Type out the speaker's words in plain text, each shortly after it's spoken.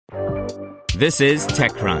This is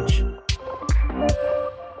TechCrunch.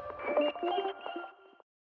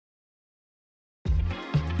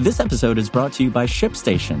 This episode is brought to you by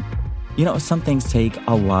ShipStation. You know, some things take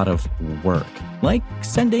a lot of work, like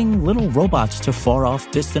sending little robots to far-off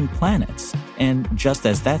distant planets. And just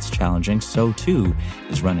as that's challenging, so too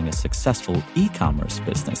is running a successful e-commerce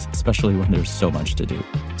business, especially when there's so much to do.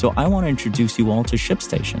 So I want to introduce you all to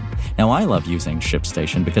ShipStation. Now, I love using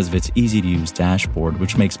ShipStation because of its easy-to-use dashboard,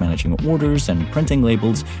 which makes managing orders and printing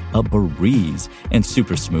labels a breeze and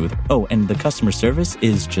super smooth. Oh, and the customer service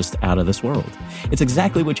is just out of this world. It's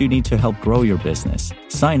exactly what you need to help grow your business.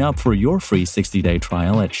 Sign up for your free 60-day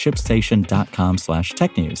trial at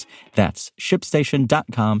shipstation.com/technews. That's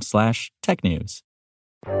shipstation.com/technews.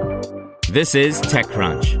 This is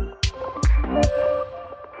TechCrunch.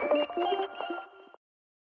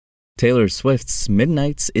 Taylor Swift's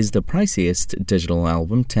Midnights is the priciest digital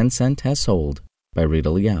album Tencent has sold, by Rita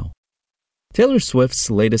Liao. Taylor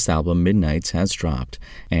Swift's latest album, Midnights, has dropped,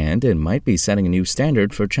 and it might be setting a new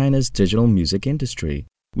standard for China's digital music industry.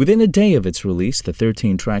 Within a day of its release, the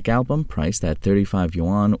 13-track album, priced at 35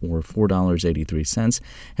 yuan or $4.83,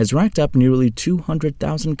 has racked up nearly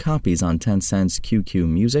 200,000 copies on Tencent's QQ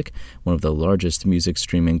Music, one of the largest music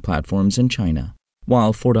streaming platforms in China.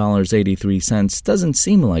 While $4.83 doesn't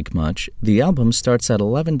seem like much, the album starts at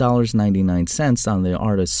 $11.99 on the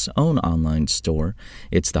artist's own online store.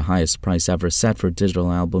 It's the highest price ever set for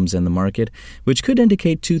digital albums in the market, which could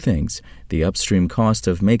indicate two things. The upstream cost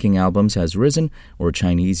of making albums has risen, or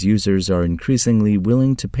Chinese users are increasingly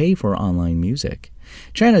willing to pay for online music.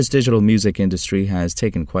 China's digital music industry has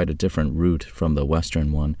taken quite a different route from the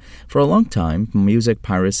Western one. For a long time, music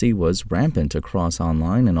piracy was rampant across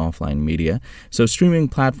online and offline media, so streaming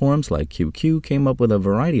platforms like QQ came up with a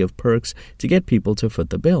variety of perks to get people to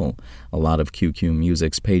foot the bill. A lot of QQ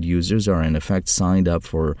Music's paid users are in effect signed up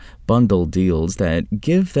for bundle deals that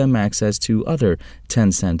give them access to other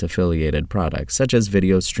Tencent-affiliated products, such as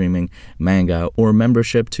video streaming, manga, or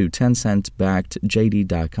membership to Tencent-backed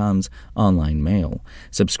JD.com's online mail.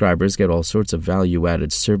 Subscribers get all sorts of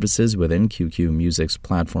value-added services within QQ Music's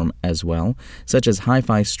platform as well, such as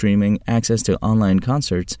hi-fi streaming, access to online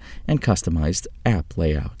concerts, and customized app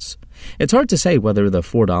layouts. It's hard to say whether the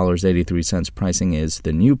 $4.83 pricing is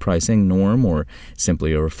the new pricing norm or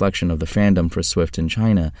simply a reflection of the fandom for Swift in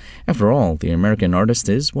China. After all, the American artist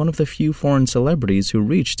is one of the few foreign celebrities who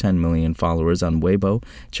reach 10 million followers on Weibo,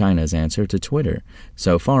 China's answer to Twitter.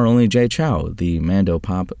 So far, only Jay Chou, the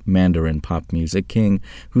Mandarin pop music king,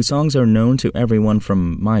 whose songs are known to everyone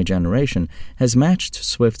from my generation, has matched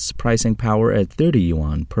Swift's pricing power at 30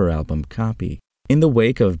 yuan per album copy. In the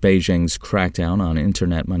wake of Beijing's crackdown on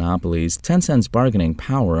internet monopolies, Tencent's bargaining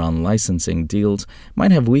power on licensing deals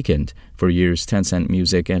might have weakened. For years, Tencent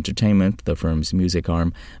Music Entertainment, the firm's music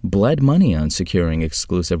arm, bled money on securing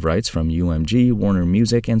exclusive rights from UMG, Warner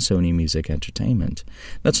Music, and Sony Music Entertainment.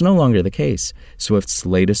 That's no longer the case. Swift's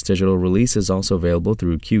latest digital release is also available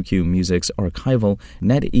through QQ Music's archival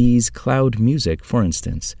NetEase Cloud Music, for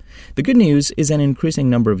instance. The good news is an increasing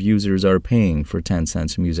number of users are paying for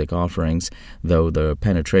Tencent's music offerings, though the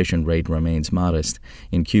penetration rate remains modest.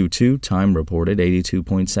 In Q2, Time reported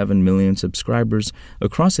 82.7 million subscribers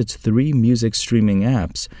across its three music streaming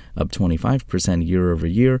apps, up 25% year over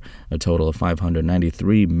year. A total of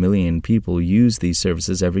 593 million people use these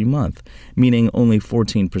services every month, meaning only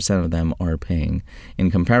 14% of them are paying.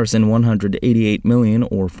 In comparison, 188 million,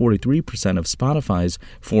 or 43% of Spotify's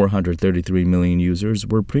 433 million users,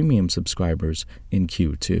 were premium subscribers in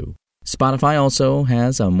Q2. Spotify also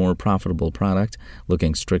has a more profitable product.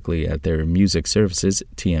 Looking strictly at their music services,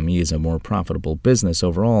 TME is a more profitable business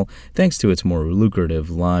overall thanks to its more lucrative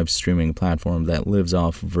live streaming platform that lives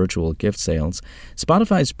off virtual gift sales.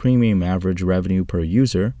 Spotify's premium average revenue per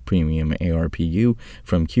user, premium ARPU,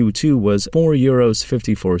 from Q2 was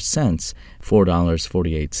 €4.54,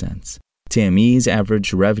 $4.48. TME's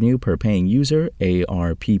average revenue per paying user,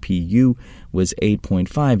 ARPPU, was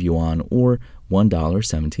 8.5 yuan, or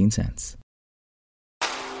 $1.17.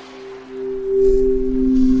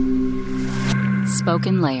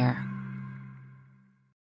 Spoken Layer.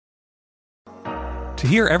 To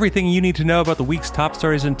hear everything you need to know about the week's top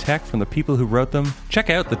stories in tech from the people who wrote them, check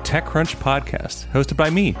out the TechCrunch podcast, hosted by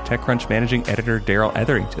me, TechCrunch managing editor Daryl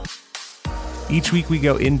Etherington. Each week we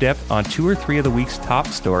go in-depth on 2 or 3 of the week's top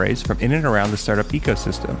stories from in and around the startup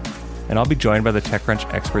ecosystem, and I'll be joined by the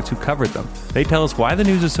TechCrunch experts who covered them. They tell us why the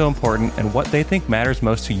news is so important and what they think matters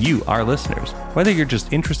most to you, our listeners, whether you're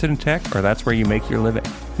just interested in tech or that's where you make your living.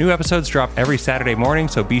 New episodes drop every Saturday morning,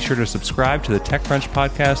 so be sure to subscribe to the TechCrunch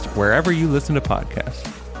podcast wherever you listen to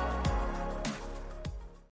podcasts.